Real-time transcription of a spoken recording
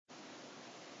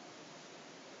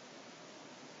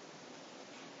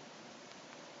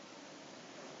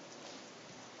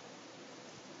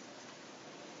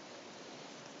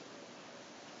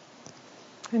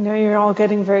I know you're all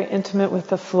getting very intimate with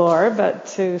the floor, but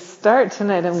to start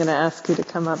tonight, I'm going to ask you to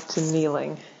come up to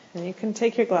kneeling. And you can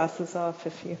take your glasses off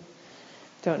if you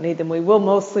don't need them. We will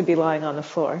mostly be lying on the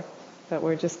floor, but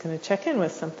we're just going to check in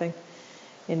with something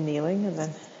in kneeling and then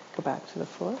go back to the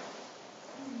floor.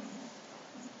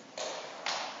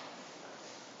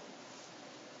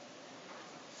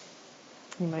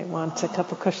 You might want a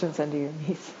couple cushions under your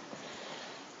knees.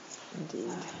 Indeed.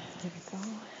 There we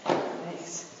go.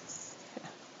 Nice.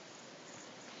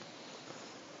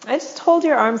 I just hold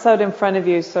your arms out in front of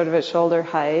you, sort of at shoulder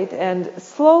height, and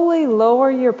slowly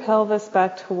lower your pelvis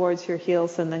back towards your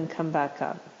heels and then come back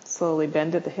up. Slowly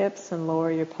bend at the hips and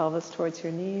lower your pelvis towards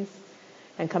your knees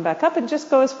and come back up, and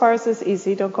just go as far as is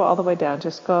easy. Don't go all the way down.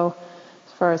 Just go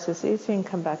as far as is easy and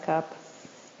come back up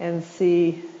and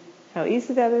see how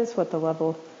easy that is, what the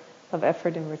level of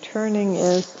effort in returning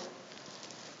is.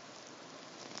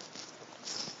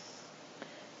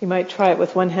 You might try it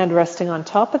with one hand resting on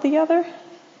top of the other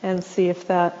and see if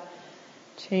that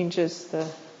changes the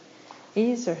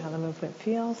ease or how the movement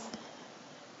feels.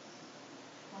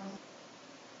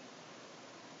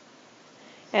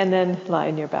 And then lie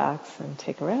on your backs and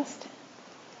take a rest.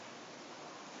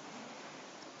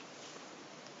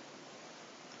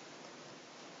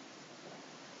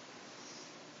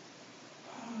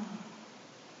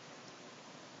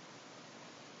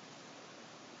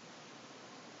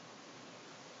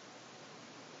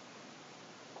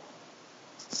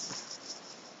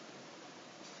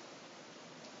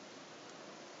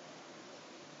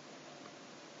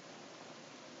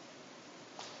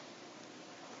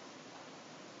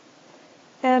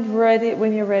 And ready,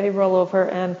 when you're ready, roll over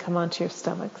and come onto your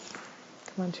stomachs.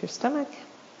 Come onto your stomach.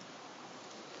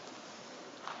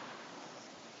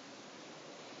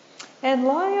 And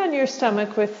lie on your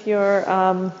stomach with your,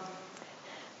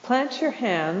 plant your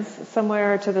hands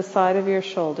somewhere to the side of your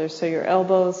shoulders, so your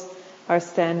elbows are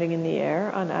standing in the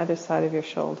air on either side of your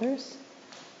shoulders.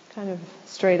 Kind of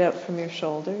straight up from your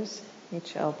shoulders,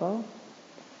 each elbow.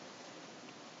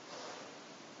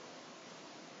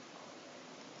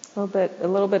 A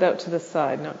little bit out to the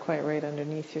side, not quite right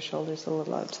underneath your shoulders, a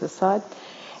little out to the side.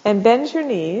 And bend your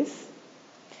knees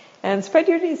and spread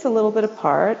your knees a little bit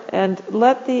apart and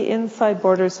let the inside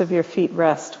borders of your feet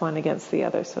rest one against the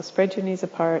other. So spread your knees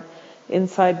apart,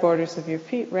 inside borders of your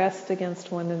feet rest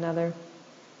against one another.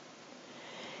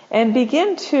 And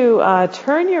begin to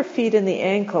turn your feet in the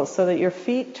ankles so that your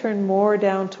feet turn more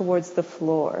down towards the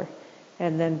floor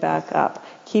and then back up,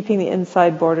 keeping the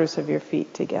inside borders of your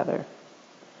feet together.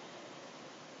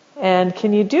 And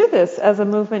can you do this as a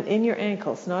movement in your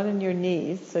ankles, not in your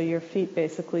knees, so your feet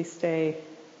basically stay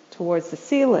towards the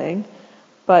ceiling,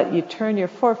 but you turn your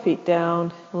forefeet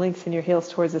down, lengthen your heels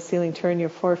towards the ceiling, turn your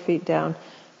forefeet down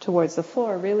towards the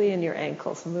floor, really in your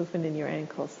ankles, a movement in your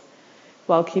ankles,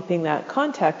 while keeping that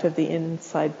contact of the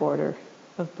inside border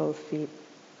of both feet.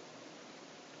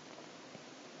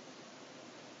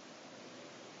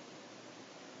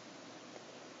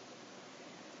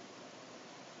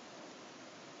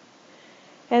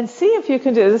 And see if you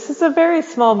can do this. This is a very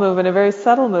small movement, a very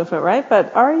subtle movement, right?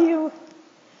 But are you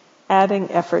adding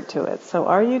effort to it? So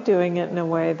are you doing it in a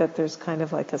way that there's kind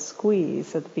of like a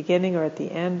squeeze at the beginning or at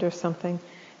the end or something?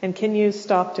 And can you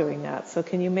stop doing that? So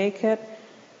can you make it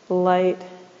light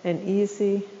and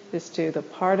easy? Just do the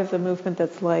part of the movement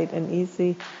that's light and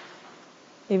easy.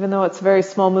 Even though it's a very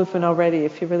small movement already,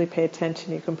 if you really pay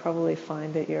attention, you can probably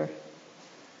find that you're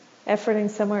efforting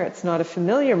somewhere. It's not a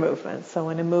familiar movement. So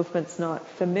when a movement's not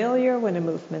familiar, when a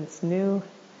movement's new,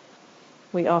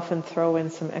 we often throw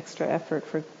in some extra effort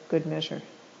for good measure. It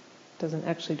doesn't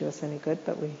actually do us any good,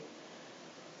 but we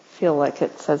feel like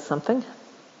it says something.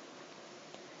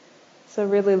 So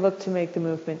really look to make the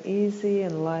movement easy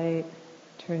and light.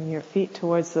 Turn your feet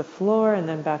towards the floor and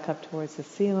then back up towards the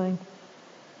ceiling.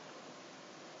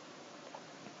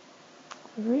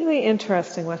 Really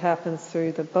interesting what happens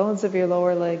through the bones of your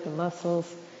lower leg, the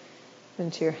muscles,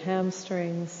 into your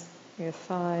hamstrings, your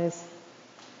thighs,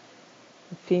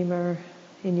 the femur,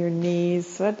 in your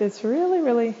knees. But it's really,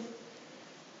 really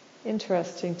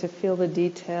interesting to feel the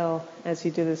detail as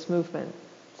you do this movement.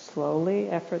 Slowly,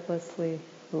 effortlessly,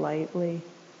 lightly.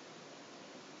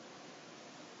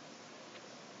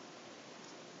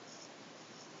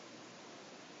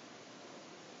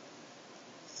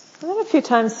 And then a few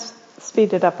times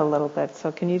speed it up a little bit.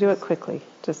 So can you do it quickly?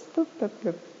 Just boop, boop,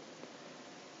 boop.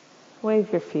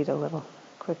 Wave your feet a little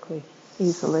quickly,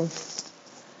 easily.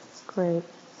 Great.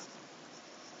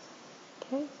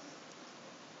 Okay.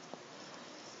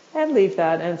 And leave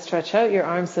that and stretch out your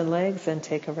arms and legs and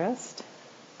take a rest.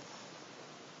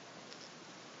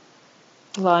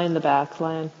 Lie in the back,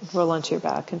 roll onto your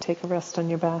back and take a rest on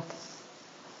your back.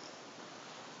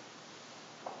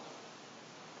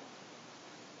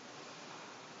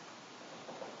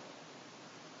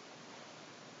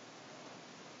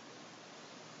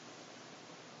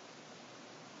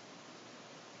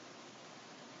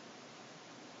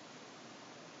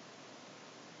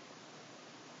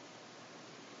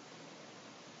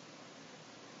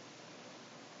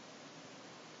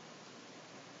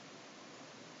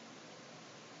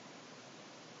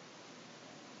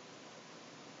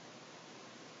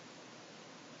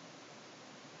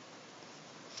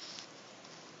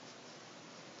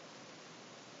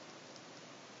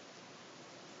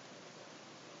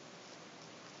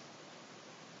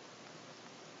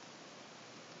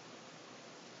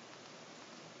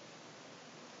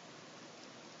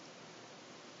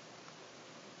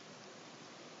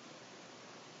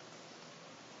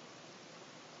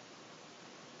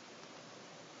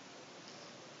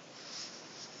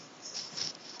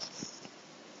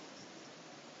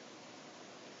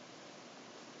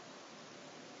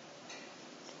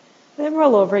 Then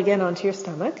roll over again onto your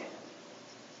stomach.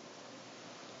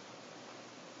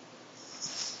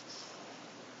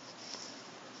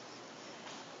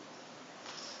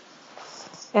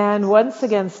 And once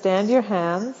again, stand your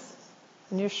hands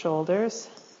and your shoulders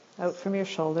out from your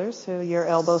shoulders, so your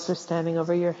elbows are standing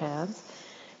over your hands.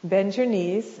 Bend your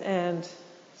knees and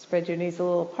spread your knees a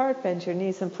little apart. Bend your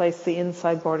knees and place the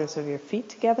inside borders of your feet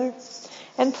together.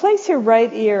 And place your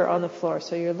right ear on the floor,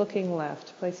 so you're looking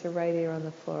left. Place your right ear on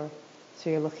the floor, so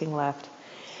you're looking left.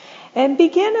 And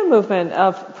begin a movement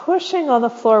of pushing on the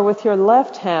floor with your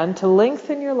left hand to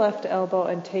lengthen your left elbow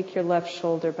and take your left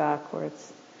shoulder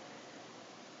backwards.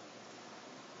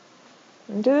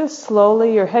 And do this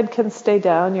slowly. Your head can stay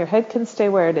down. Your head can stay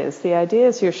where it is. The idea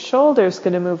is your shoulder is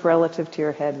going to move relative to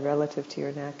your head, relative to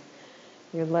your neck.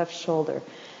 Your left shoulder.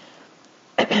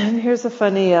 And here's a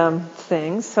funny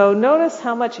thing. So notice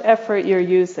how much effort you're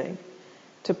using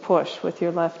to push with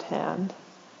your left hand.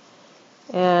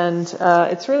 And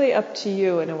it's really up to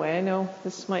you in a way. I know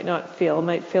this might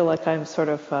feel like I'm sort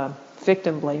of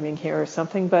victim blaming here or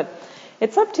something, but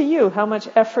it's up to you how much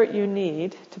effort you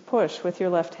need to push with your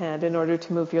left hand in order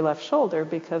to move your left shoulder,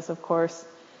 because of course,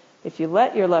 if you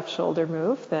let your left shoulder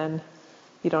move, then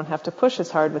you don't have to push as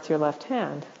hard with your left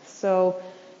hand. So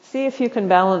see if you can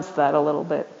balance that a little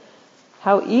bit.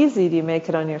 How easy do you make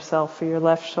it on yourself for your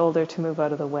left shoulder to move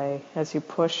out of the way as you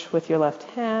push with your left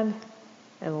hand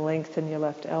and lengthen your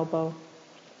left elbow?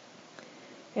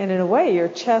 And in a way, your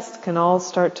chest can all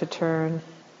start to turn.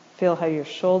 Feel how your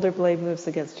shoulder blade moves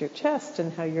against your chest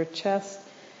and how your chest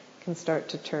can start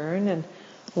to turn, and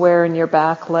where in your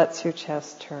back lets your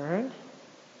chest turn.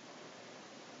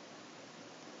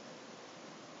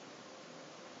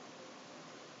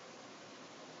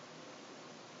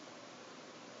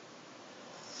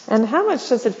 And how much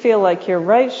does it feel like your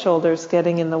right shoulder's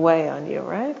getting in the way on you,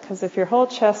 right? Because if your whole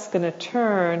chest's going to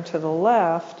turn to the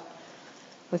left,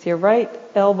 with your right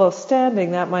elbow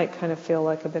standing, that might kind of feel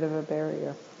like a bit of a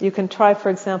barrier. You can try, for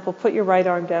example, put your right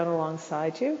arm down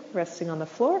alongside you, resting on the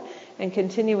floor, and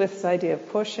continue with this idea of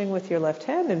pushing with your left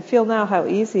hand, and feel now how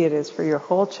easy it is for your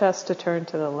whole chest to turn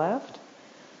to the left.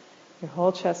 Your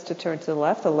whole chest to turn to the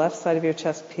left side of your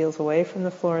chest peels away from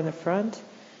the floor in the front.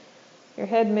 Your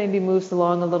head maybe moves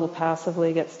along a little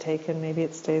passively, gets taken, maybe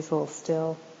it stays a little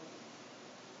still.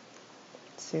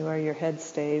 See where your head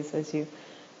stays as you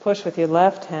push with your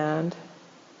left hand,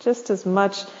 just as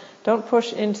much. Don't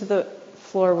push into the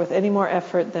floor with any more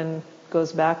effort than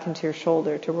goes back into your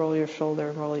shoulder to roll your shoulder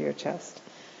and roll your chest.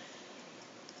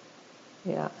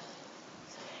 Yeah.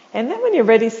 And then when you're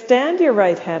ready, stand your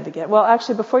right hand again. Well,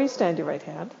 actually, before you stand your right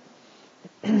hand,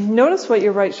 notice what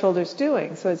your right shoulder's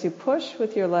doing. So as you push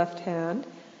with your left hand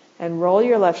and roll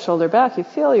your left shoulder back, you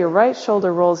feel your right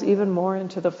shoulder rolls even more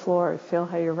into the floor. You feel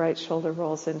how your right shoulder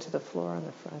rolls into the floor on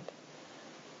the front.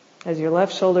 As your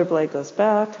left shoulder blade goes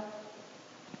back,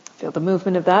 feel the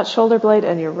movement of that shoulder blade,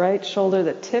 and your right shoulder,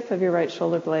 the tip of your right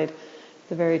shoulder blade,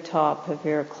 the very top of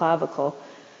your clavicle,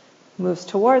 moves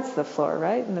towards the floor,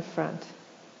 right in the front.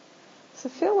 So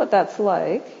feel what that's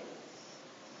like.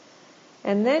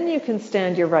 And then you can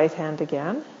stand your right hand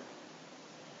again.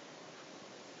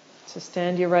 So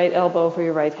stand your right elbow over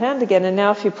your right hand again. And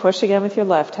now if you push again with your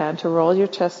left hand to roll your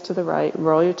chest to the right,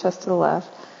 roll your chest to the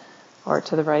left, or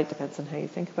to the right, depends on how you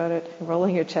think about it.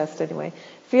 Rolling your chest anyway.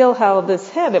 Feel how this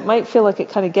head, it might feel like it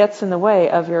kind of gets in the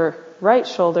way of your right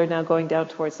shoulder now going down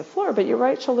towards the floor, but your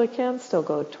right shoulder can still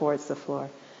go towards the floor.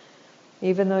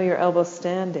 Even though your elbow's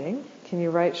standing, can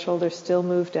your right shoulder still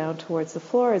move down towards the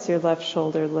floor as your left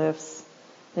shoulder lifts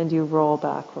and you roll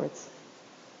backwards?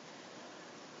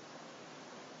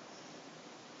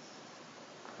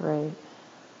 Great.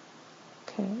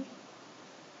 Okay.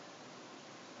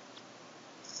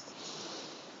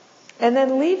 And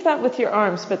then leave that with your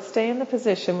arms, but stay in the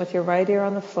position with your right ear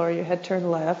on the floor, your head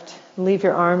turned left. Leave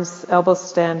your arms, elbows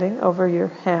standing over your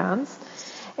hands.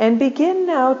 And begin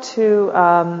now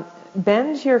to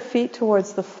bend your feet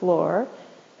towards the floor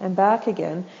and back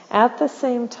again at the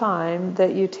same time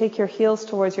that you take your heels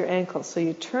towards your ankles. So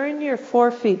you turn your 4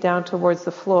 feet down towards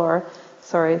the floor,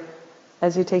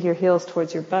 as you take your heels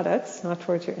towards your buttocks, not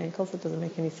towards your ankles. It doesn't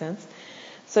make any sense.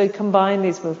 So you combine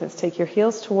these movements. Take your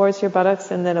heels towards your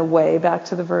buttocks and then away back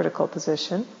to the vertical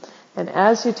position. And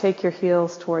as you take your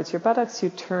heels towards your buttocks, you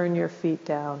turn your feet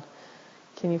down.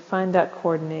 Can you find that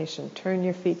coordination? Turn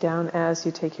your feet down as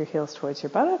you take your heels towards your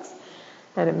buttocks.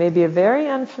 And it may be a very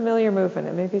unfamiliar movement.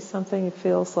 It may be something that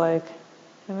feels like,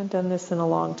 I haven't done this in a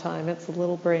long time. It's a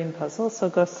little brain puzzle. So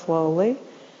go slowly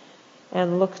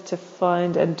and look to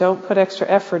find, and don't put extra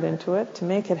effort into it to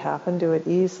make it happen. Do it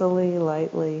easily,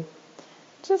 lightly.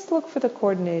 Just look for the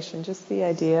coordination, just the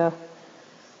idea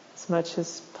as much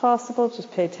as possible.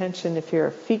 Just pay attention if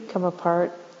your feet come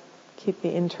apart. Keep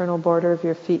the internal border of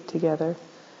your feet together.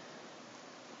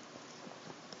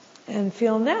 And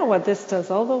feel now what this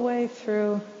does all the way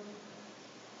through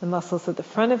the muscles at the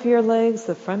front of your legs,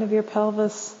 the front of your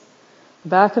pelvis, the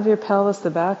back of your pelvis, the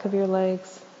back of your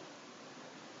legs.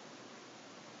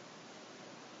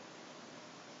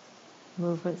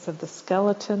 Movements of the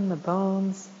skeleton, the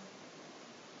bones.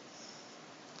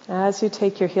 As you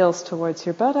take your heels towards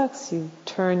your buttocks, you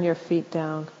turn your feet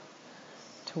down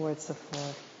towards the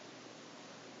floor.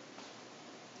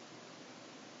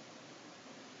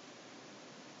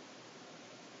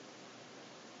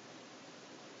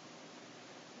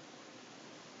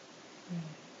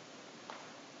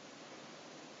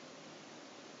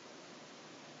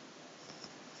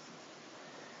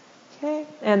 Okay,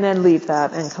 and then leave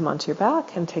that and come onto your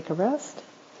back and take a rest.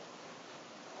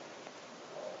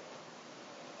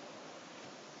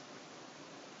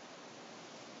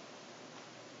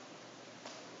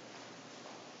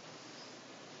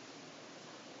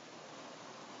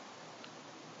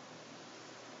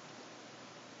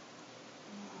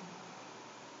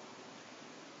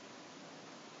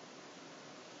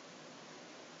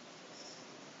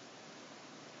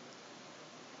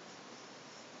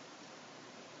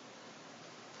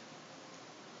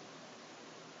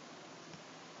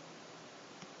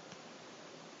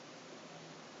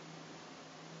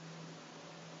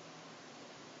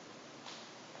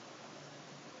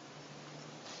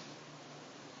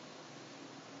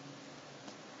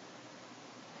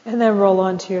 And then roll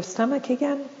onto your stomach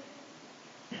again.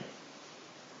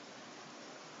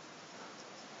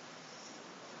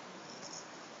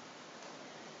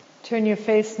 Turn your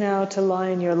face now to lie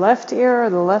in your left ear or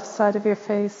the left side of your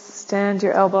face. Stand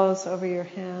your elbows over your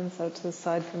hands out to the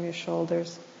side from your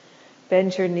shoulders.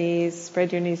 Bend your knees,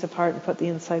 spread your knees apart and put the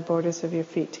inside borders of your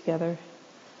feet together.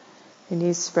 Your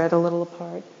knees spread a little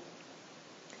apart.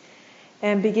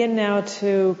 And begin now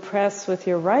to press with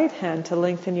your right hand to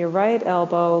lengthen your right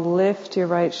elbow, lift your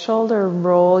right shoulder,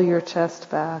 roll your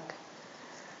chest back.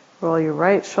 Roll your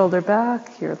right shoulder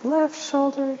back, your left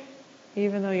shoulder.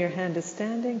 Even though your hand is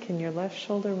standing, can your left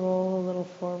shoulder roll a little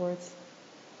forwards?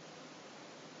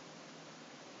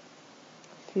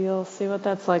 See what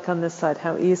that's like on this side.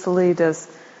 How easily does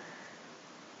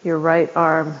your right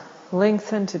arm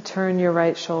lengthen to turn your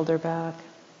right shoulder back?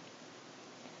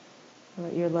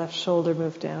 Let your left shoulder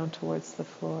move down towards the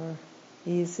floor.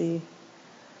 Easy.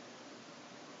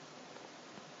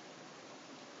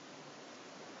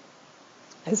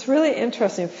 It's really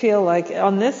interesting. Feel like,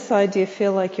 on this side, do you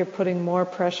feel like you're putting more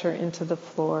pressure into the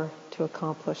floor to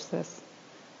accomplish this?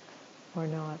 Or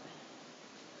not?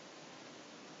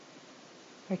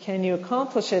 Or can you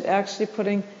accomplish it actually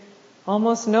putting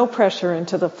almost no pressure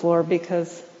into the floor,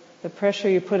 because the pressure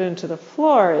you put into the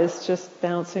floor is just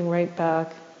bouncing right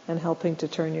back and helping to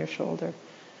turn your shoulder.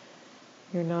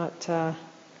 You're not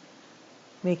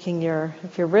making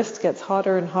if your wrist gets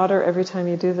hotter and hotter every time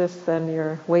you do this, then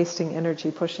you're wasting energy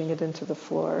pushing it into the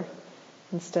floor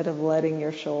instead of letting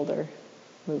your shoulder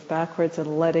move backwards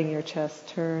and letting your chest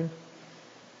turn.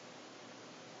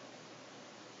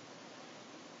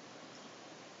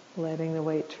 Letting the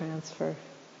weight transfer.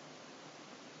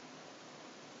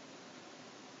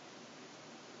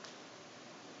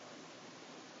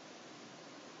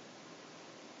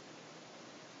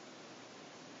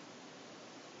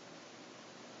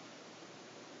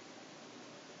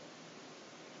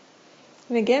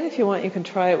 And again, if you want, you can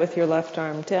try it with your left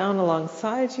arm down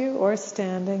alongside you or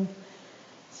standing.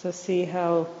 So see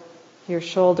how your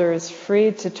shoulder is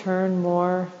free to turn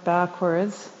more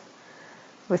backwards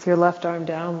With your left arm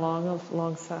down long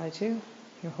alongside you,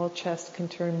 your whole chest can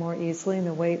turn more easily and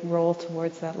the weight roll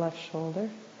towards that left shoulder.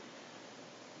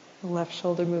 The left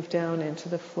shoulder move down into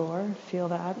the floor. Feel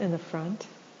that in the front.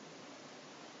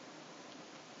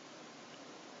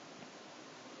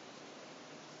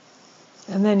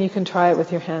 And then you can try it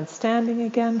with your hands standing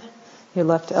again. Your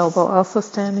left elbow also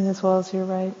standing as well as your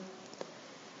right.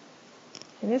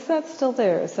 And is that still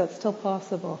there? Is that still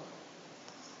possible?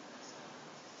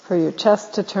 For your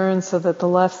chest to turn so that the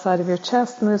left side of your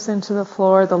chest moves into the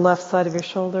floor, the left side of your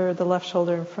shoulder, the left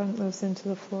shoulder in front moves into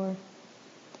the floor.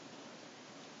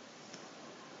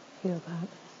 Feel that.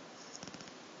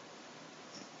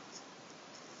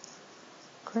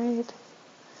 Great.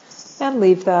 And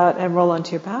leave that and roll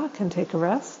onto your back and take a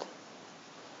rest.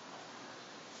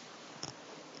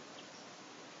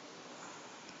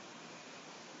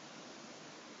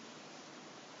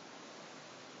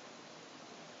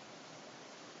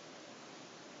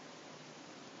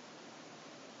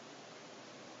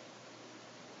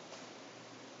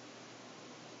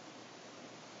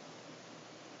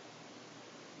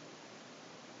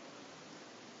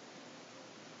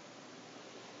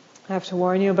 I have to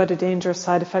warn you about a dangerous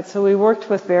side effect. So we worked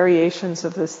with variations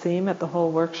of this theme at the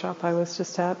whole workshop I was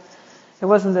just at. It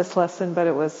wasn't this lesson, but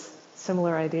it was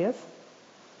similar ideas.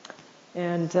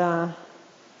 And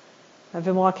I've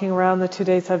been walking around the 2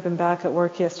 days I've been back at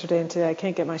work yesterday and today. I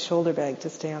can't get my shoulder bag to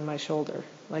stay on my shoulder.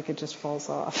 Like it just falls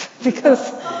off because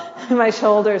my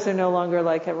shoulders are no longer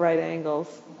like at right angles,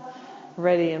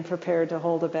 ready and prepared to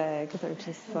hold a bag. They're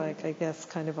just like, I guess,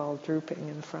 kind of all drooping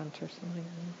in front or something.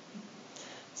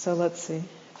 So let's see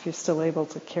if you're still able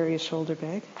to carry a shoulder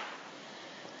bag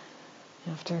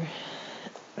after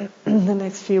the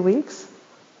next few weeks.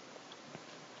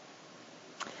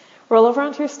 Roll over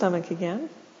onto your stomach again.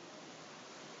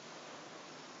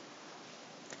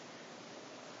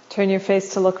 Turn your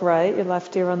face to look right, your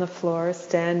left ear on the floor.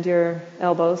 Stand your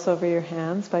elbows over your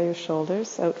hands by your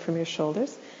shoulders, out from your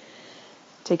shoulders.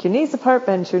 Take your knees apart,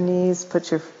 bend your knees,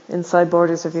 put your inside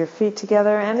borders of your feet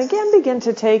together, and again begin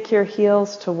to take your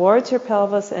heels towards your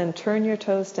pelvis and turn your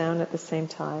toes down at the same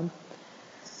time.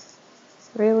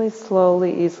 Really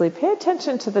slowly, easily. Pay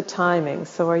attention to the timing.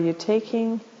 So are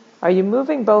you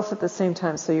moving both at the same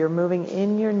time? So you're moving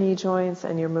in your knee joints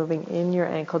and you're moving in your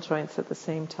ankle joints at the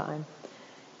same time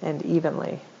and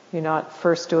evenly. You're not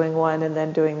first doing one and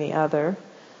then doing the other.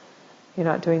 You're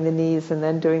not doing the knees and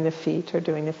then doing the feet or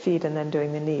doing the feet and then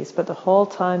doing the knees. But the whole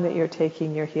time that you're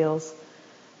taking your heels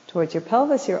towards your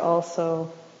pelvis, you're also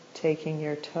taking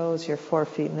your toes, your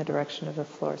forefeet in the direction of the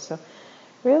floor. So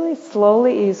really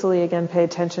slowly, easily, again, pay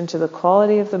attention to the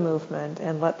quality of the movement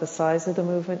and let the size of the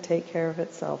movement take care of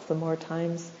itself. The more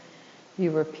times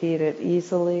you repeat it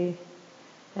easily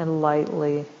and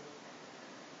lightly,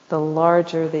 the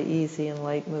larger the easy and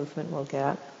light movement will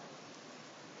get.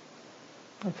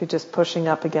 If you're just pushing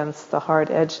up against the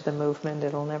hard edge of the movement,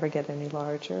 it'll never get any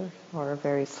larger or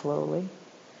very slowly.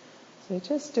 So you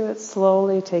just do it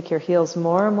slowly. Take your heels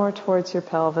more and more towards your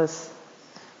pelvis.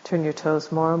 Turn your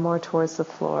toes more and more towards the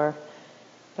floor,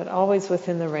 but always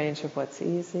within the range of what's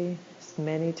easy. Just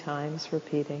many times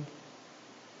repeating.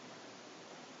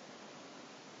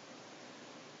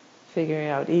 Figuring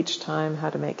out each time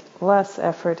how to make less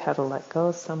effort, how to let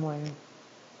go somewhere,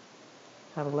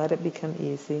 how to let it become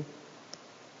easy.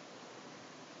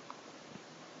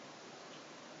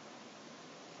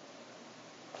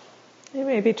 You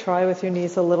maybe try with your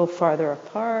knees a little farther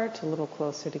apart, a little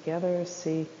closer together.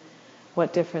 See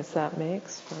what difference that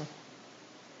makes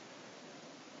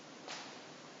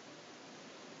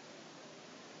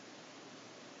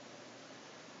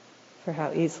for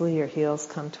how easily your heels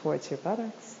come towards your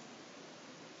buttocks.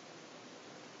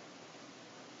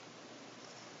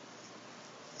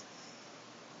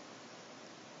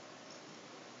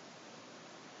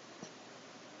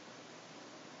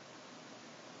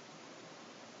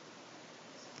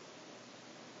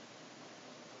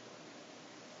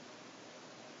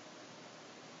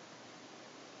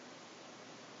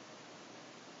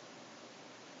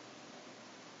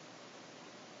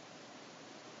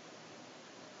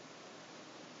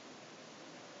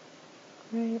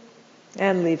 Great.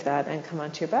 And leave that and come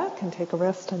onto your back and take a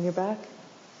rest on your back.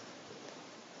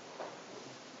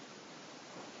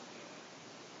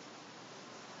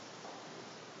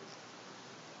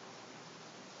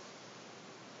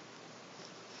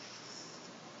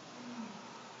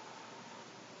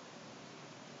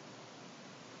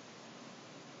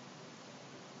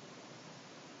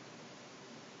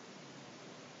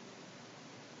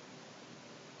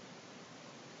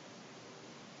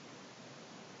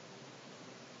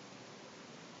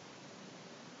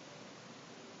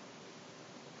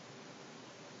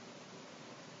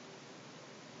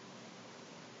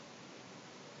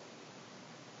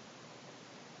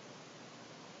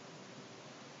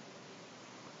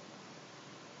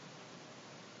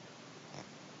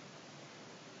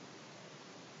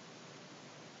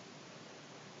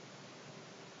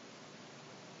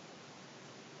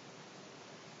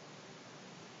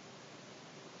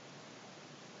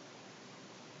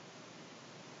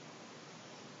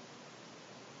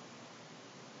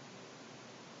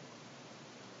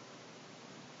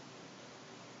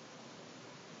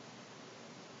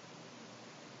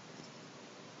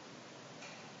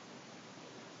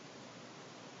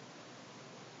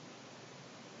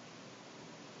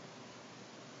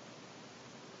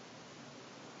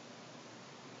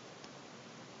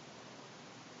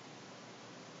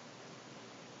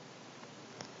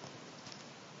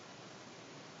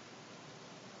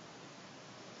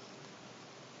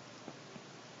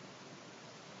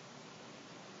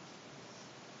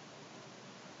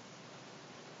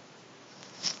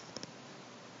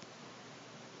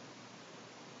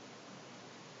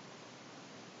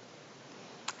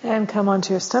 And come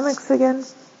onto your stomachs again.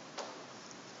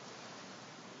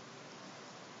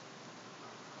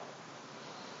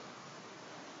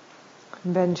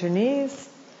 Bend your knees.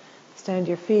 Stand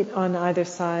your feet on either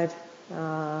side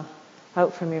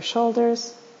out from your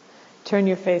shoulders. Turn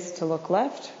your face to look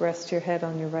left. Rest your head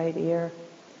on your right ear.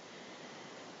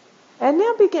 And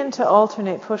now begin to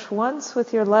alternate. Push once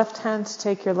with your left hand to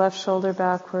take your left shoulder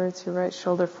backwards, your right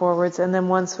shoulder forwards, and then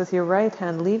once with your right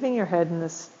hand, leaving your head in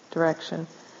this direction,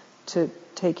 to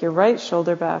take your right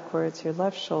shoulder backwards, your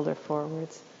left shoulder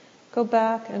forwards. Go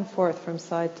back and forth from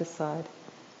side to side,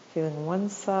 feeling one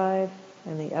side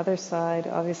and the other side.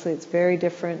 Obviously, it's very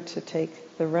different to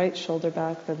take the right shoulder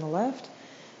back than the left.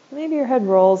 Maybe your head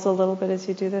rolls a little bit as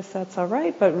you do this, that's all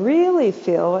right, but really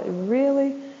feel,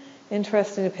 really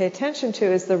interesting to pay attention to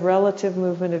is the relative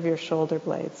movement of your shoulder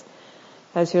blades.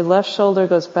 As your left shoulder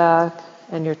goes back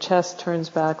and your chest turns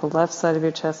back, the left side of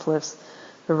your chest lifts,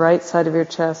 the right side of your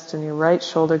chest and your right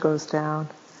shoulder goes down.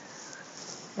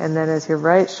 And then as your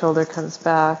right shoulder comes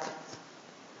back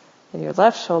and your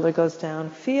left shoulder goes down,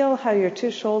 feel how your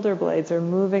two shoulder blades are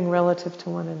moving relative to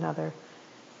one another.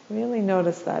 Really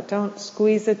notice that. Don't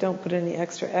squeeze it, don't put any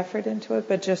extra effort into it,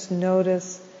 but just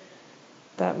notice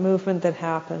that movement that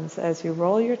happens as you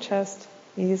roll your chest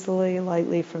easily,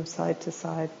 lightly from side to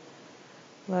side.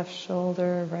 Left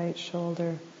shoulder, right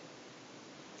shoulder.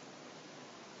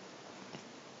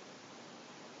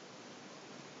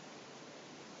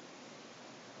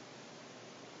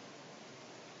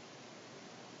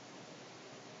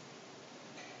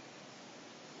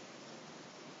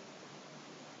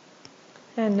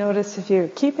 And notice if you're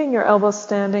keeping your elbows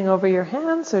standing over your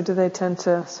hands, or do they tend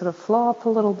to sort of flop a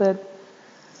little bit?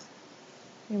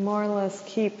 You more or less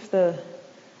keep the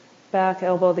back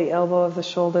elbow, the elbow of the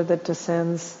shoulder that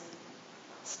descends,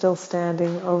 still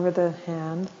standing over the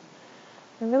hand.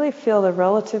 And really feel the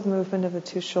relative movement of the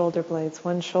two shoulder blades.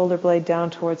 One shoulder blade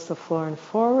down towards the floor and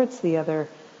forwards, the other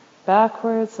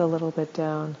backwards, a little bit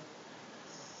down,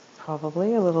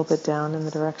 probably a little bit down in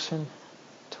the direction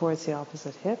towards the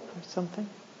opposite hip or something.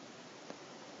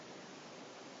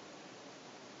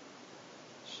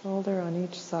 Shoulder on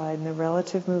each side and the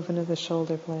relative movement of the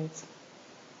shoulder blades.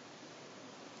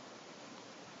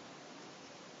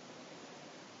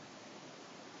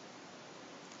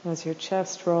 As your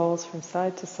chest rolls from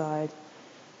side to side,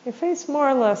 your face more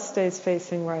or less stays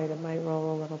facing right. It might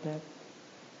roll a little bit.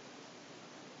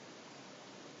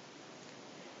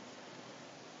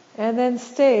 And then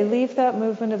leave that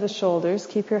movement of the shoulders.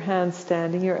 Keep your hands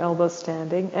standing, your elbows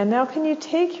standing. And now can you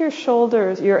take your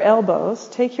take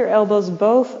your elbows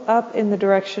both up in the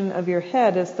direction of your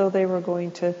head as though they were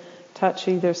going to touch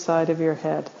either side of your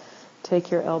head. Take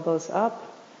your elbows up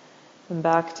and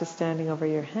back to standing over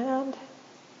your hand.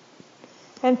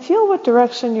 And feel what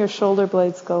direction your shoulder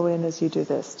blades go in as you do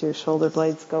this. Do your shoulder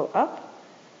blades go up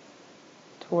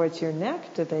towards your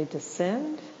neck? Do they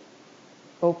descend?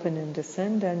 Open and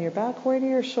descend down your back. Where do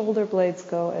your shoulder blades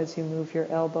go as you move your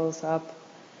elbows up?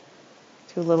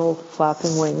 Two little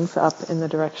flapping wings up in the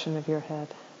direction of your head.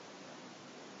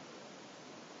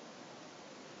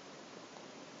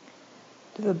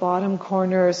 Do the bottom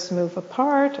corners move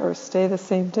apart or stay the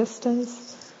same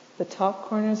distance? The top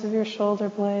corners of your shoulder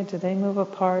blade, do they move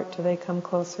apart? Do they come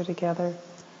closer together?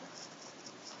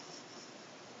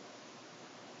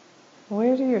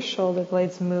 Where do your shoulder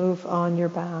blades move on your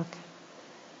back?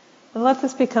 And let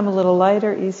this become a little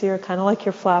lighter, easier, kind of like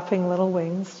you're flapping little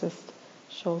wings. Just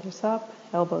shoulders up,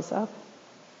 elbows up,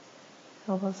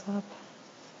 elbows up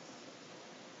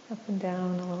and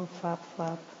down, a little flap,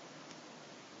 flap.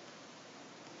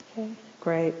 Okay,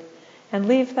 great. And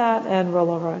leave that and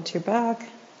roll over onto your back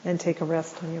and take a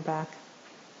rest on your back.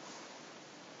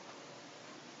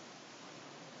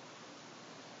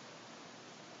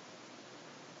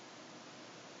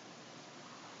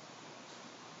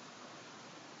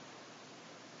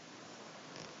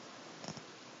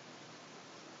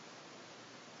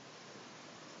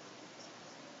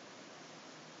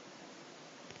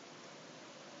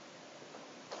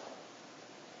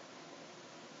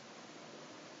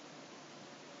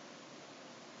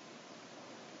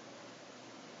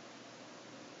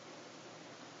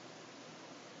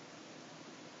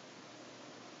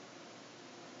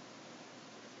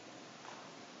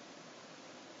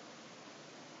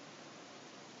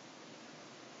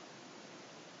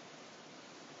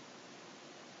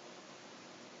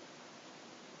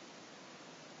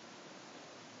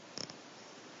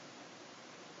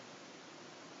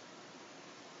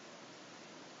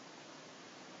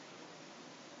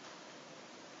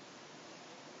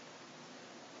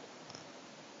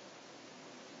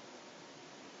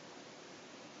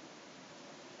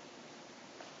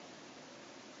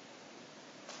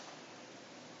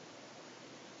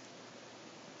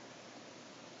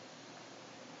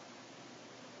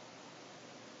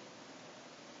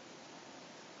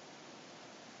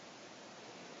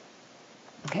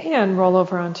 Okay, and roll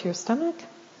over onto your stomach.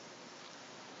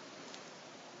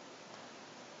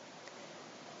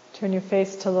 Turn your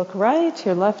face to look right,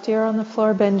 your left ear on the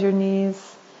floor, bend your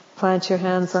knees, plant your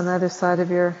hands on either side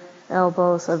of your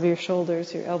elbows, of your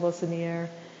shoulders, your elbows in the air.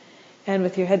 And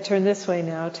with your head turned this way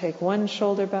now, take one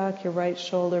shoulder back, your right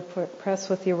shoulder, press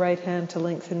with your right hand to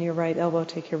lengthen your right elbow,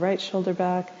 take your right shoulder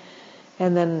back,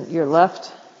 and then your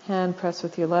left hand, press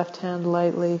with your left hand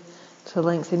lightly to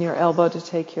lengthen your elbow to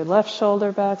take your left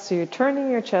shoulder back. So you're turning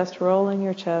your chest, rolling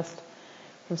your chest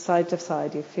from side to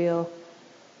side. You feel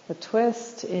the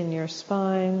twist in your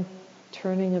spine,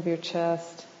 turning of your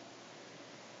chest,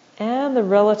 and the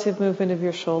relative movement of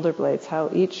your shoulder blades, how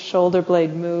each shoulder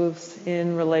blade moves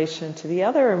in relation to the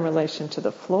other, in relation to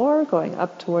the floor, going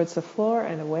up towards the floor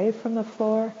and away from the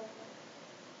floor,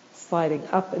 sliding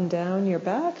up and down your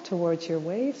back towards your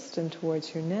waist and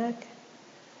towards your neck.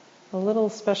 A little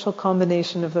special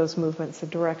combination of those movements, a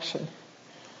direction,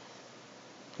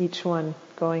 each one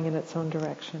going in its own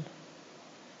direction.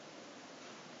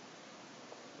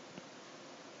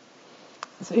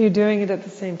 So you're doing it at the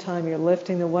same time. You're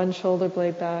lifting the one shoulder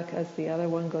blade back as the other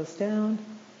one goes down.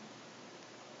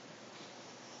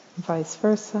 Vice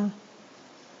versa.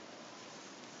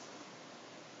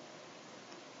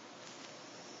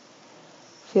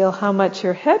 Feel how much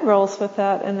your head rolls with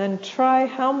that, and then try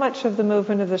how much of the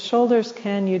movement of the shoulders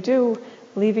can you do,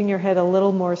 leaving your head a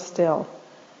little more still.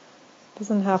 It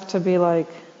doesn't have to be like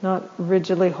not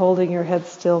rigidly holding your head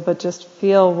still, but just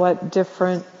feel what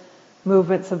different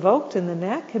movements evoked in the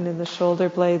neck and in the shoulder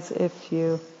blades, if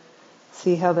you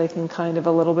see how they can kind of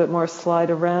a little bit more slide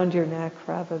around your neck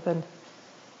rather than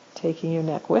taking your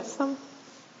neck with them.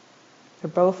 They're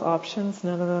both options,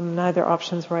 neither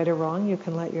option's right or wrong. You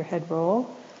can let your head roll,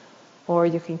 or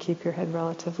you can keep your head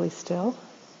relatively still.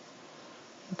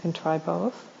 You can try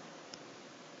both.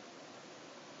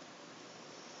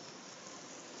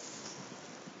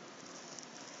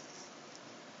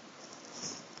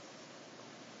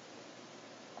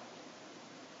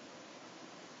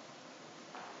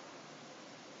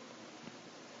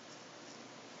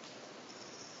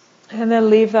 And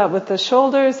then leave that with the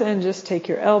shoulders and just take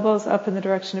your elbows up in the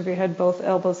direction of your head, both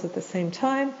elbows at the same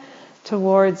time,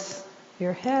 towards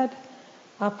your head,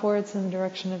 upwards in the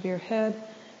direction of your head,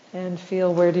 and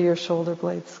feel where do your shoulder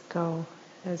blades go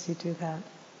as you do that.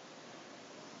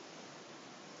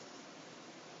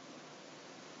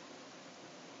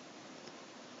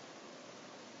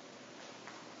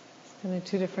 And the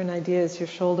two different ideas, your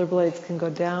shoulder blades can go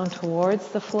down towards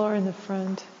the floor in the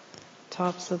front,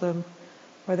 tops of them,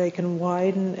 or they can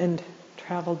widen and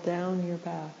travel down your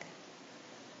back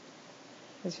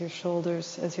as your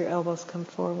shoulders, as your elbows come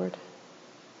forward.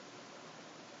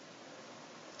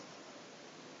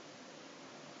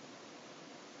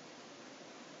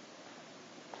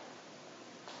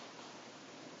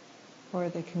 Or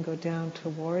they can go down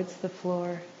towards the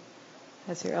floor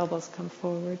as your elbows come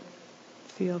forward.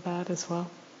 Feel that as well.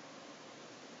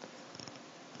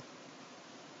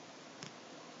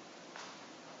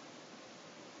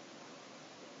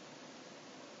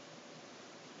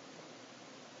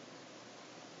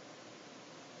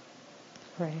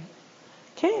 Great.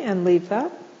 Okay, and leave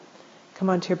that. Come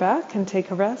onto your back and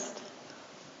take a rest.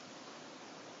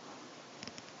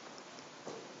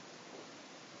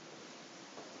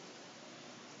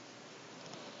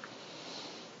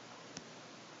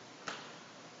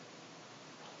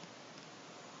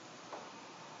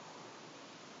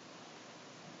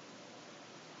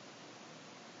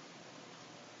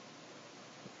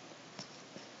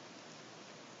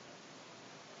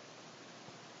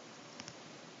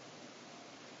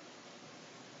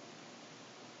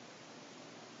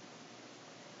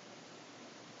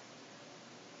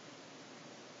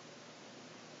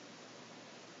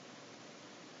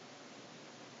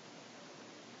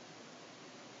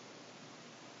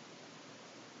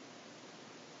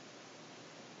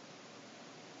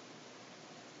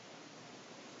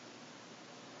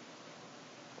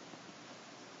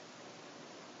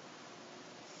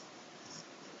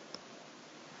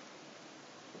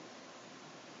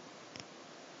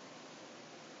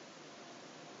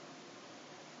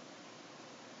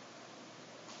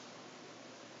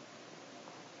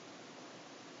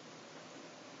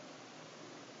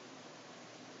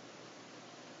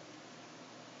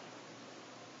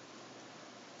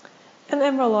 And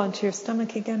then roll onto your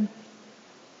stomach again.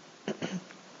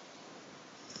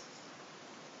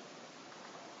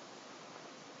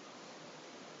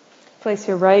 Place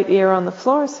your right ear on the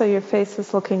floor so your face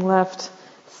is looking left.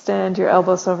 Stand your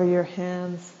elbows over your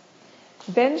hands.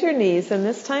 Bend your knees, and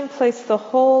this time place the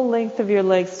whole length of your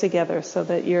legs together so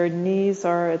that your knees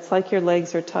are, it's like your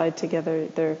legs are tied together.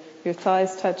 Your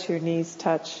thighs touch, your knees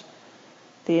touch,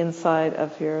 the inside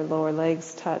of your lower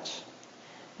legs touch.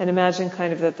 And imagine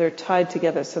kind of that they're tied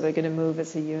together so they're going to move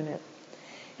as a unit.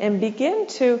 And begin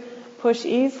to push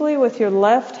easily with your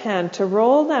left hand to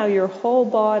roll now your whole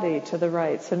body to the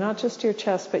right. So not just your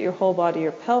chest, but your whole body.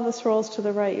 Your pelvis rolls to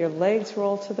the right, your legs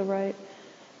roll to the right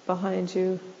behind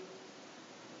you.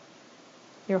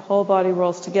 Your whole body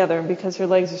rolls together, and because your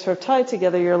legs are sort of tied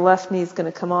together, your left knee is going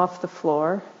to come off the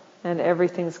floor, and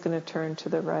everything's going to turn to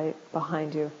the right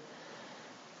behind you.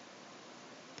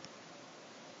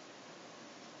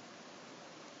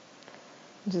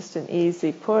 Just an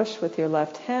easy push with your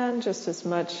left hand, just as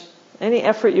much. Any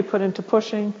effort you put into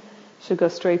pushing should go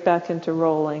straight back into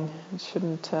rolling.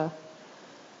 It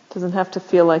doesn't have to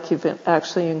feel like you've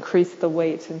actually increased the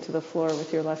weight into the floor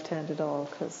with your left hand at all,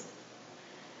 because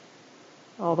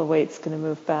all the weight's going to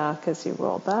move back as you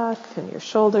roll back, and your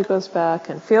shoulder goes back.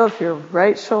 And feel if your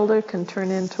right shoulder can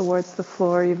turn in towards the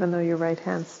floor, even though your right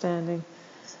hand's standing.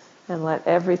 And let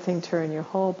everything turn, your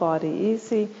whole body,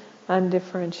 easy,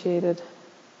 undifferentiated.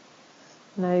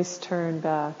 Nice turn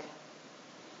back.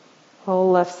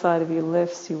 Whole left side of you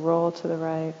lifts, you roll to the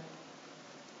right.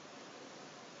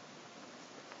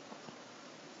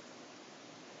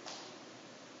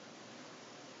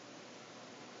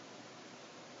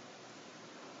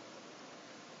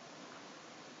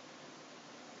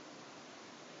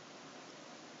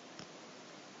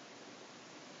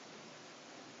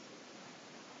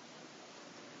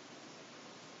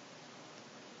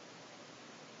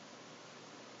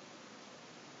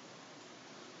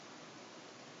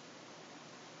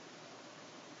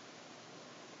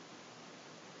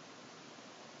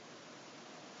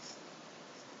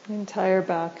 The entire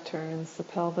back turns, the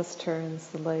pelvis turns,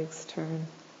 the legs turn.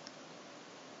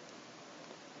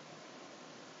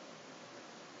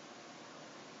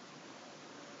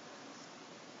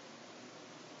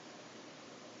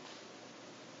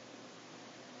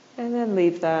 And then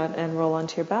leave that and roll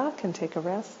onto your back and take a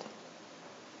rest.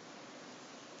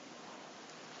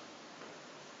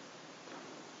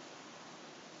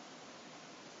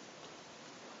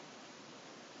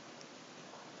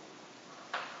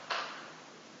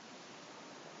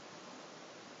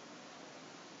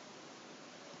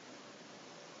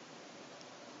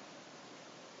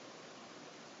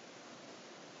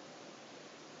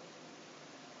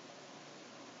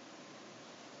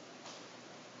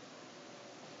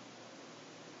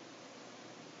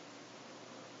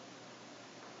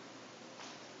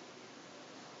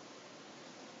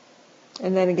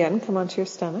 And then again, come onto your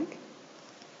stomach.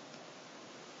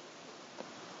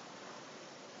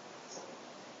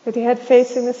 With your head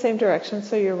facing the same direction,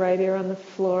 so your right ear on the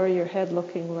floor, your head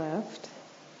looking left.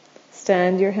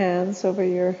 Stand your hands over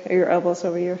your elbows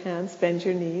over your hands, bend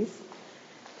your knees.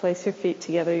 Place your feet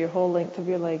together, your whole length of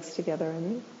your legs together, I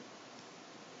mean.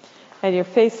 And your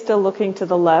face still looking to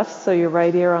the left, so your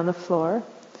right ear on the floor.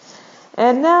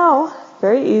 And now,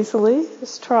 very easily,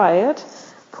 just try it.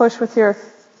 Push with your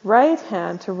right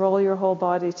hand to roll your whole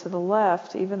body to the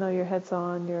left, even though your head's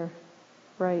on your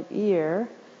right ear.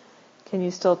 Can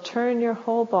you still turn your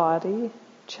whole body,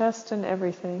 chest and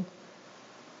everything,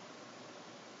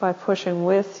 by pushing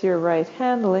with your right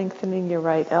hand, lengthening your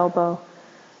right elbow,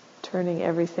 turning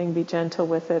everything, be gentle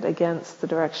with it against the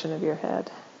direction of your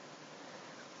head.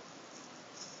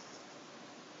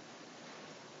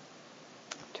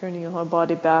 Turning your whole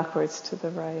body backwards to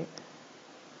the right.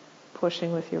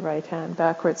 Pushing with your right hand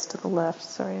backwards to the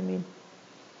left,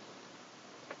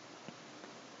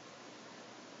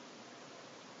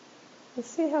 Let's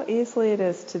see how easily it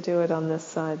is to do it on this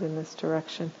side in this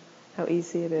direction. How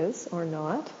easy it is or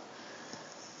not.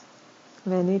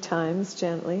 Many times,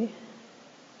 gently.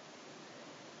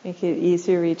 Make it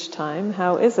easier each time.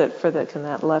 How is it can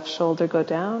that left shoulder go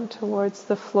down towards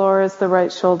the floor as the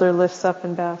right shoulder lifts up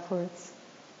and backwards?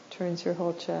 Turns your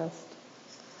whole chest.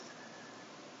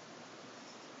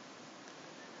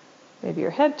 Maybe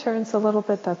your head turns a little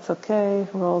bit, that's okay.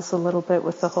 Rolls a little bit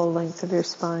with the whole length of your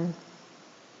spine.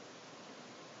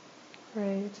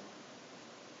 Great.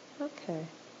 Okay.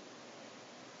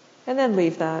 And then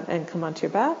leave that and come onto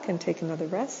your back and take another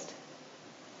rest.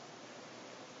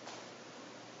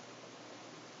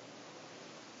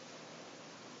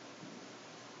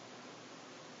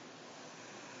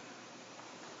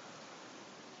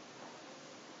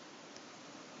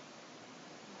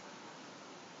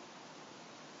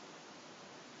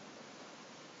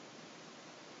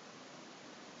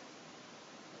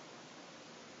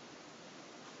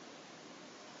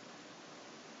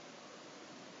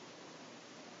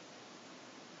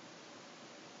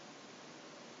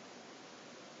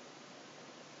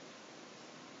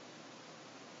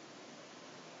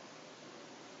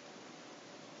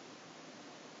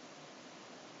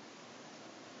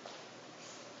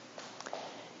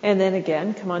 And then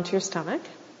again, come onto your stomach.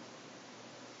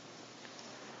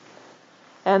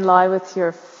 And lie with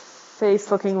your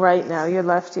face looking right now, your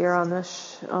left ear on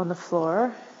the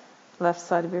floor, left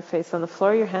side of your face on the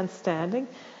floor, your hands standing,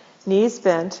 knees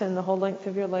bent, and the whole length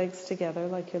of your legs together,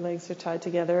 like your legs are tied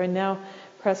together. And now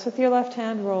press with your left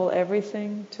hand, roll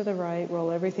everything to the right,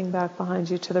 roll everything back behind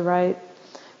you to the right.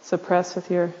 So press with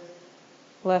your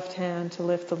left hand to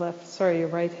lift your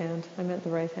right hand. I meant the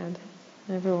right hand.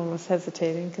 Everyone was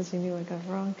hesitating because you knew I got it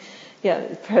wrong.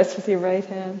 Yeah, press with your right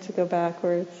hand to go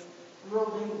backwards.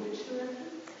 Rolling which direction?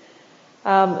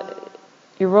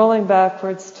 You're rolling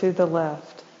backwards to the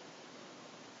left.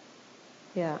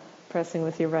 Yeah, pressing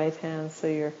with your right hand, so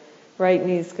your right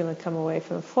knee is going to come away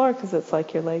from the floor because it's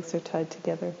like your legs are tied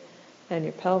together, and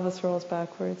your pelvis rolls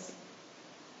backwards.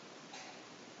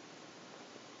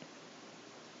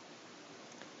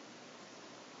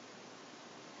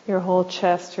 Your whole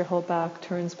chest, your whole back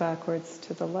turns backwards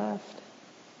to the left.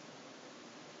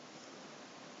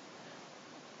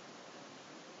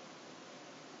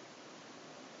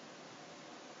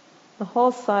 The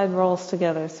whole side rolls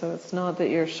together, so it's not that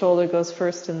your shoulder goes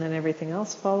first and then everything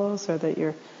else follows, or that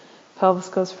your pelvis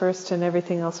goes first and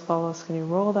everything else follows. Can you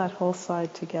roll that whole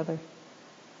side together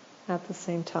at the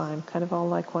same time, kind of all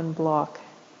like one block?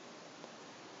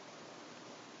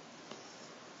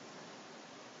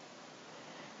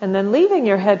 And then leaving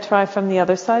your head, try from the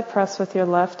other side, press with your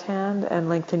left hand and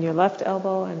lengthen your left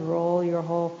elbow and roll your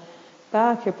whole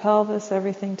back, your pelvis,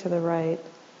 everything to the right.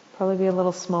 Probably be a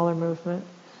little smaller movement.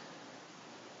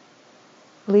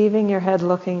 Leaving your head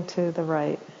looking to the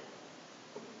right.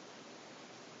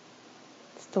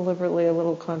 It's deliberately a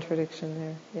little contradiction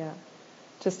there, yeah.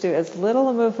 Just do as little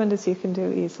a movement as you can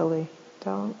do easily.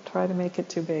 Don't try to make it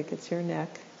too big. It's your neck.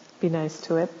 Be nice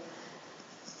to it.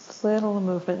 Little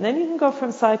movement. And then you can go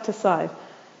from side to side.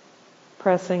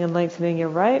 Pressing and lengthening your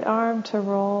right arm to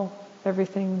roll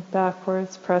everything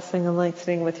backwards. Pressing and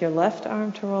lengthening with your left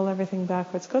arm to roll everything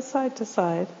backwards. Go side to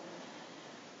side.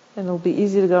 And it'll be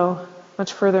easy to go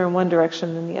much further in one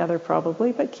direction than the other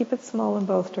probably, but keep it small in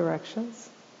both directions.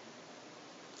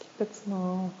 Keep it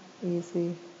small,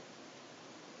 easy.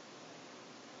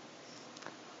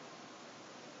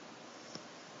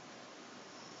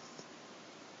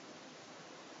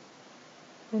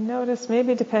 And notice,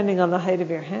 maybe depending on the height of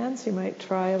your hands, you might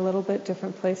try a little bit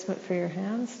different placement for your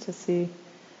hands to see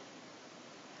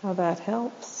how that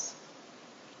helps.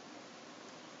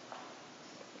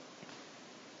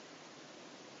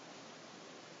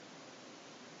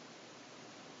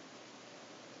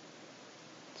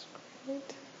 That's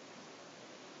great.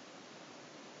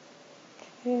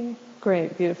 Okay,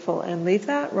 great, beautiful. And leave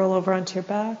that, roll over onto your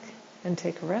back and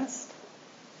take a rest.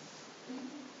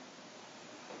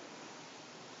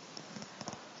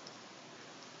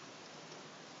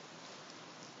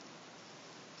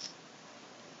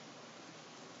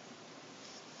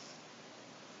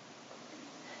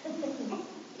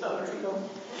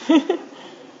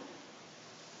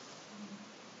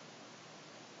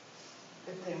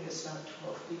 Good thing it's not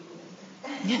 12 people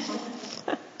in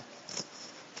there.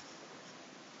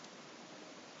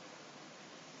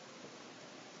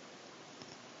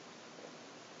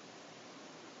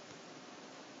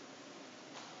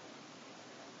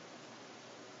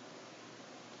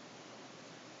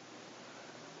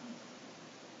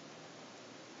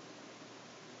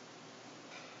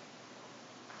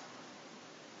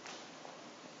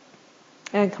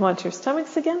 And come onto your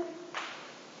stomachs again.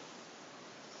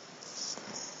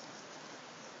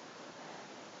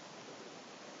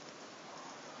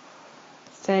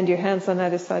 Stand your hands on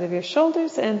either side of your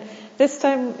shoulders, and this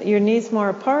time your knees more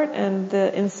apart and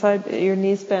the inside, your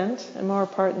knees bent and more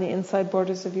apart and the inside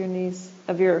borders of your knees,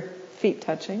 of your feet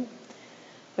touching,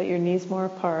 but your knees more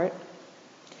apart.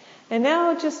 And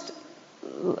now just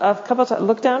a couple times,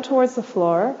 look down towards the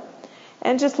floor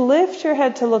and just lift your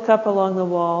head to look up along the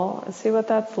wall and see what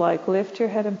that's like. Lift your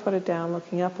head and put it down,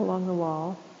 looking up along the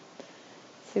wall.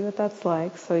 See what that's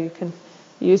like. So you can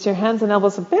use your hands and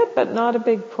elbows a bit, but not a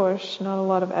big push, not a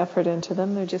lot of effort into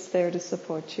them. They're just there to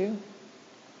support you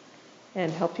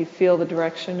and help you feel the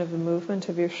direction of the movement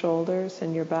of your shoulders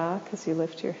and your back as you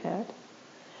lift your head.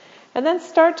 And then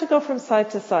start to go from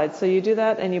side to side. So you do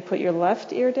that and you put your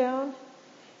left ear down,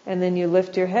 and then you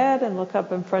lift your head and look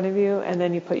up in front of you, and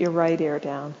then you put your right ear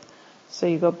down. So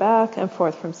you go back and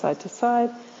forth from side to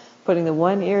side, putting the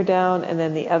one ear down and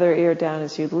then the other ear down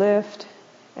as you lift,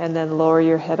 and then lower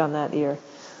your head on that ear.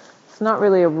 It's not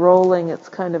really a rolling, it's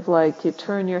kind of like you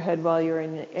turn your head while you're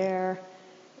in the air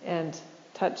and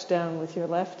touch down with your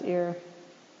left ear,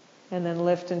 and then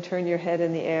lift and turn your head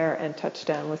in the air and touch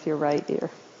down with your right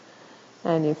ear.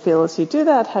 And you feel as you do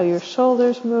that how your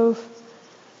shoulders move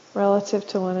relative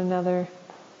to one another.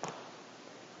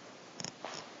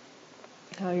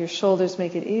 How your shoulders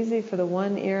make it easy for the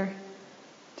one ear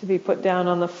to be put down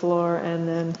on the floor and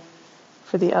then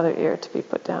for the other ear to be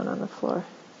put down on the floor.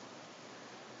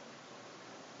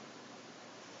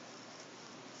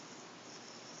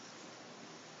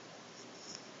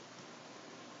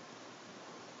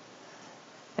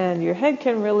 And your head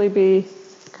can really be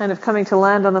kind of coming to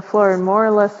land on the floor in more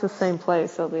or less the same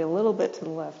place. It'll be a little bit to the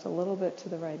left, a little bit to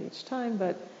the right each time,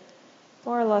 but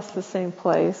more or less the same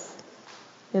place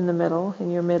in the middle, in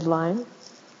your midline.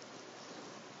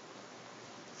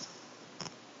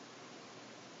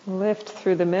 Lift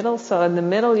through the middle. So in the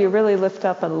middle you really lift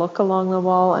up and look along the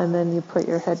wall, and then you put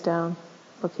your head down,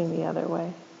 looking the other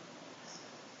way.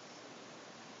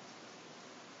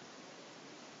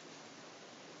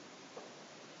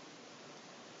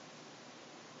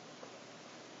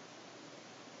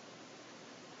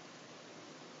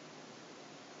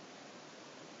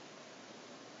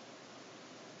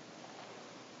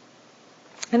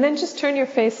 And then just turn your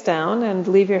face down and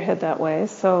leave your head that way.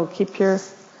 So keep your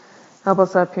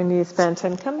elbows up, your knees bent,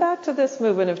 and come back to this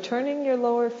movement of turning your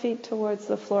lower feet towards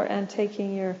the floor and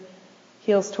taking your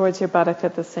heels towards your buttock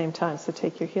at the same time. So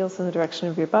take your heels in the direction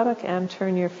of your buttock and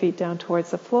turn your feet down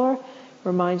towards the floor.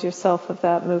 Remind yourself of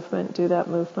that movement. Do that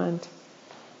movement.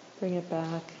 Bring it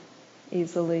back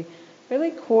easily.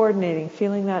 Really coordinating,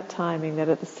 feeling that timing, that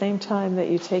at the same time that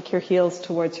you take your heels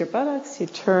towards your buttocks, you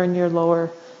turn your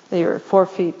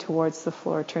forefeet towards the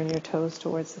floor, turn your toes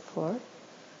towards the floor.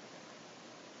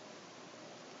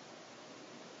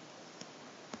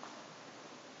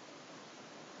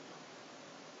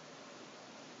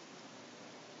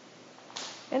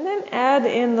 And then add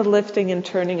in the lifting and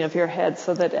turning of your head,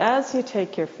 so that as you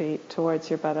take your feet towards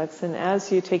your buttocks and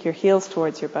as you take your heels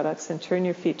towards your buttocks and turn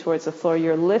your feet towards the floor,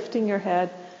 you're lifting your head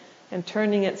and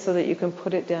turning it so that you can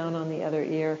put it down on the other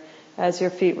ear. As your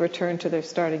feet return to their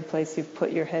starting place, you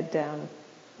put your head down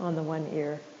on the one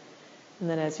ear. And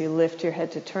then as you lift your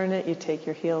head to turn it, you take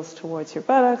your heels towards your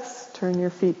buttocks, turn your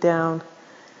feet down.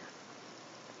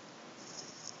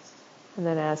 And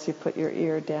then as you put your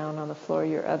ear down on the floor,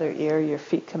 your other ear, your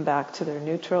feet come back to their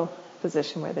neutral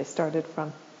position where they started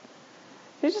from.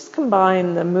 You just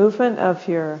combine the movement of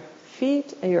your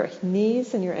feet, your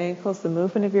knees and your ankles, the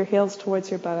movement of your heels towards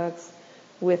your buttocks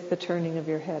with the turning of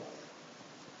your head.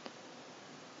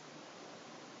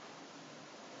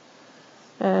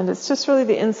 And it's just really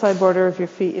the inside border of your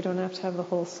feet. You don't have to have the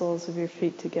whole soles of your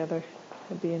feet together.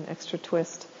 It'd be an extra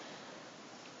twist.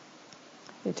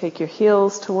 You take your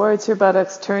heels towards your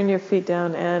buttocks, turn your feet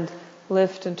down, and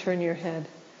lift and turn your head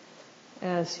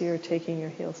as you're taking your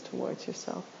heels towards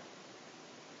yourself.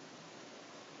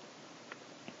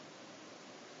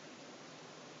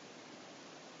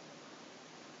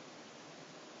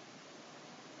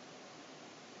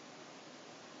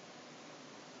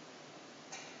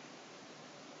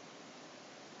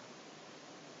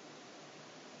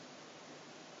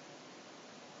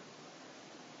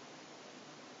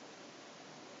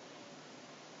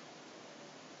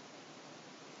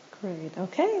 Great.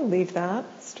 Okay, leave that.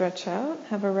 Stretch out.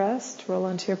 Have a rest. Roll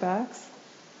onto your backs.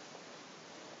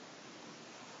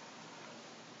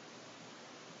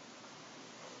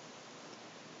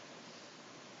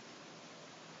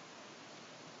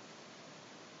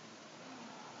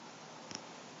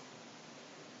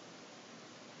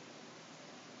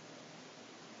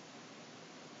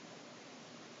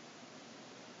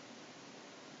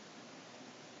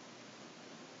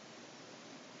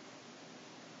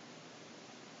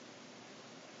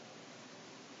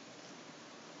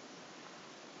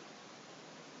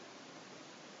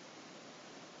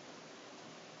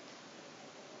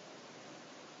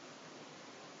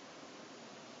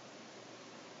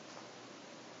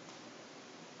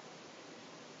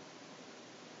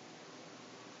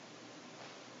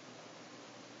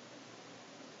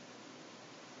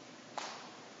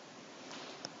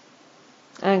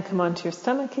 And come onto your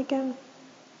stomach again.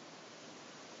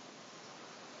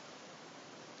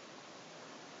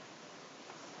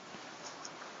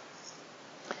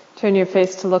 Turn your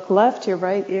face to look left, your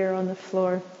right ear on the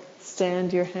floor.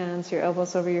 Stand your hands, your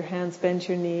elbows over your hands, bend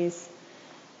your knees.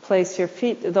 Place your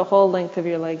feet the whole length of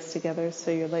your legs together, so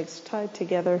your legs tied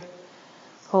together,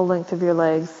 whole length of your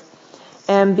legs.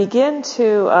 And begin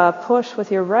to push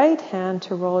with your right hand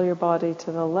to roll your body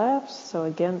to the left, so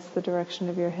against the direction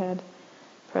of your head.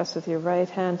 Press with your right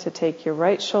hand to take your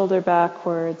right shoulder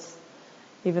backwards.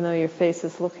 Even though your face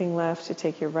is looking left, you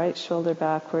take your right shoulder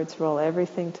backwards, roll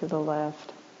everything to the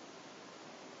left.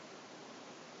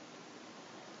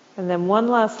 And then one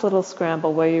last little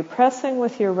scramble where you're pressing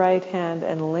with your right hand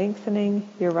and lengthening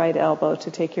your right elbow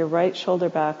to take your right shoulder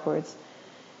backwards.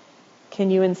 Can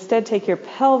you instead take your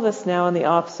pelvis now in the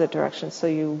opposite direction? So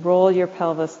you roll your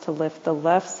pelvis to lift the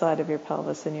left side of your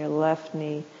pelvis and your left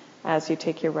knee as you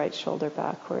take your right shoulder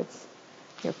backwards.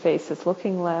 Your face is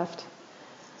looking left.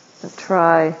 And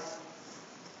try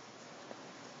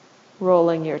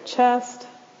rolling your chest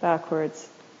backwards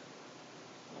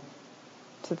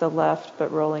to the left,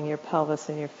 but rolling your pelvis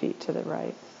and your feet to the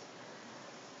right.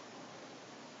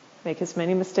 Make as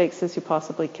many mistakes as you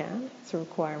possibly can. It's a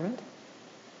requirement.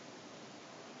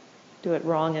 Do it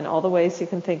wrong in all the ways you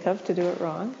can think of to do it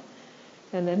wrong.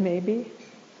 And then maybe,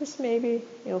 just maybe,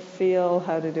 you'll feel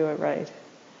how to do it right.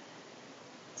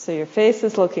 So your face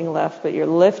is looking left, but you're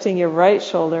lifting your right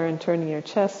shoulder and turning your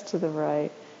chest to the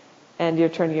right. And you're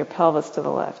turning your pelvis to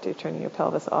the left. You're turning your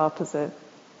pelvis opposite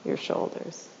your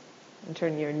shoulders. And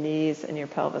turning your knees and your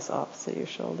pelvis opposite your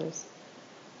shoulders.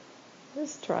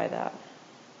 Just try that.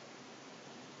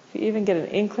 If you even get an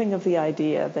inkling of the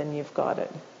idea, then you've got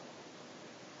it.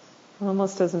 It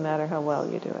almost doesn't matter how well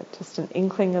you do it. Just an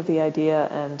inkling of the idea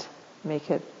and make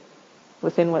it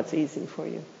within what's easy for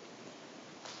you.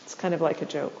 It's kind of like a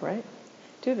joke, right?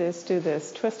 Do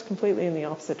this, twist completely in the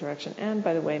opposite direction, and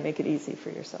by the way, make it easy for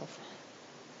yourself.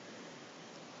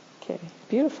 Okay,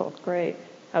 beautiful, great.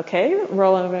 Okay,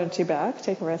 roll over onto your back,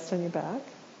 take a rest on your back.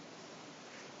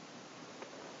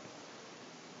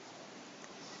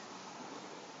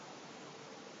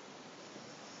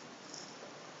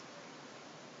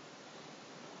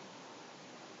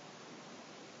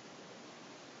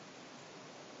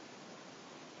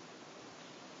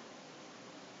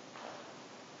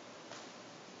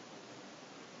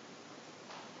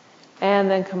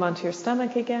 And then come onto your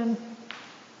stomach again.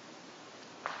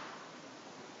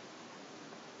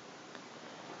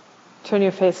 Turn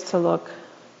your face to look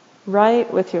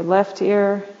right with your left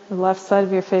ear, the left side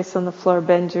of your face on the floor.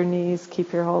 Bend your knees.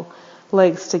 Keep your whole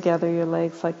legs together, your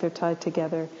legs like they're tied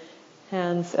together.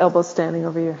 Hands, elbows standing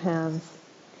over your hands.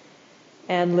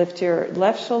 And lift your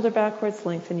left shoulder backwards.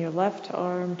 Lengthen your left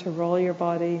arm to roll your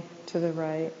body to the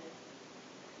right.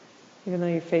 Even though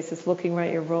your face is looking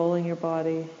right, you're rolling your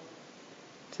body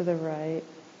to the right,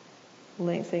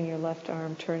 lengthening your left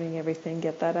arm, turning everything.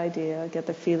 Get that idea. Get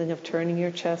the feeling of turning your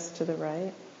chest to the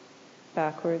right,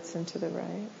 backwards and to the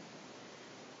right.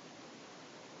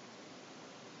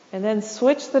 And then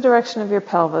switch the direction of your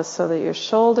pelvis so that your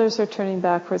shoulders are turning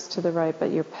backwards to the right,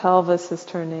 but your pelvis is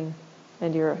turning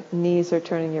and your knees are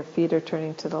turning, your feet are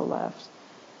turning to the left.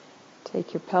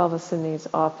 Take your pelvis and knees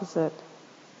opposite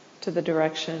to the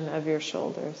direction of your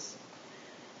shoulders.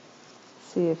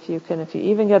 See if you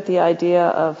even get the idea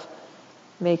of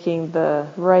making the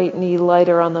right knee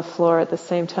lighter on the floor at the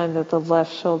same time that the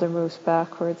left shoulder moves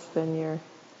backwards, then you're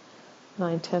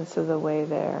 9/10 of the way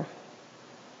there.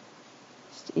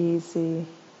 Just easy.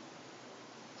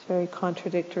 It's very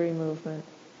contradictory movement.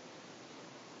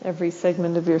 Every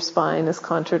segment of your spine is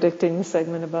contradicting the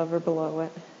segment above or below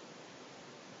it.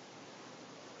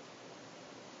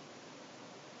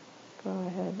 Go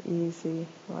ahead, easy,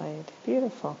 light,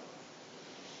 beautiful.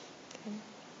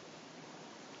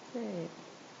 Great.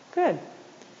 Good.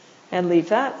 And leave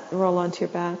that. Roll onto your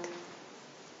back.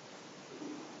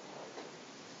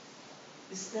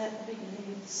 Is that the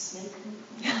beginning of the snake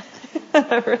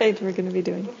movement? Right, we're going to be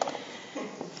doing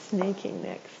snaking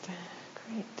next.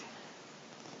 Great.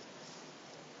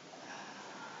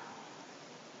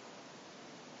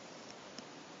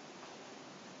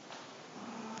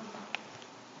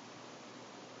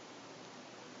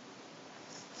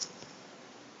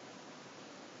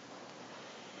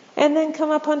 And then come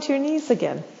up onto your knees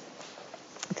again.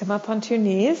 Come up onto your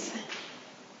knees.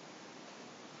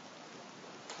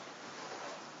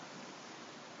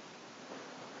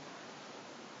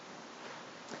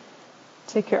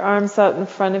 Take your arms out in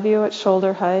front of you at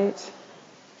shoulder height.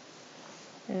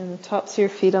 And the tops of your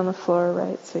feet on the floor,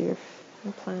 right? So you're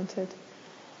planted.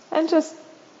 And just,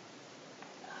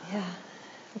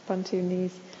 up onto your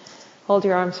knees. Hold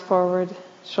your arms forward.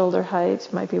 Shoulder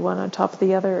height, might be one on top of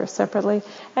the other or separately.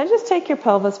 And just take your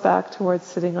pelvis back towards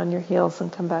sitting on your heels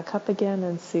and come back up again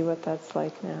and see what that's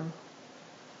like now.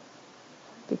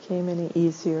 Became any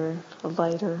easier, a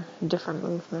lighter, different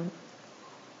movement.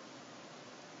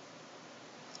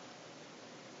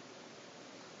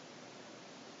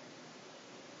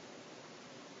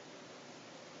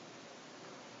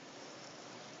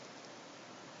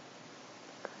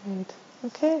 Great.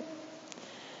 Okay.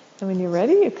 And when you're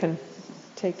ready, you can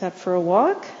take that for a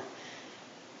walk.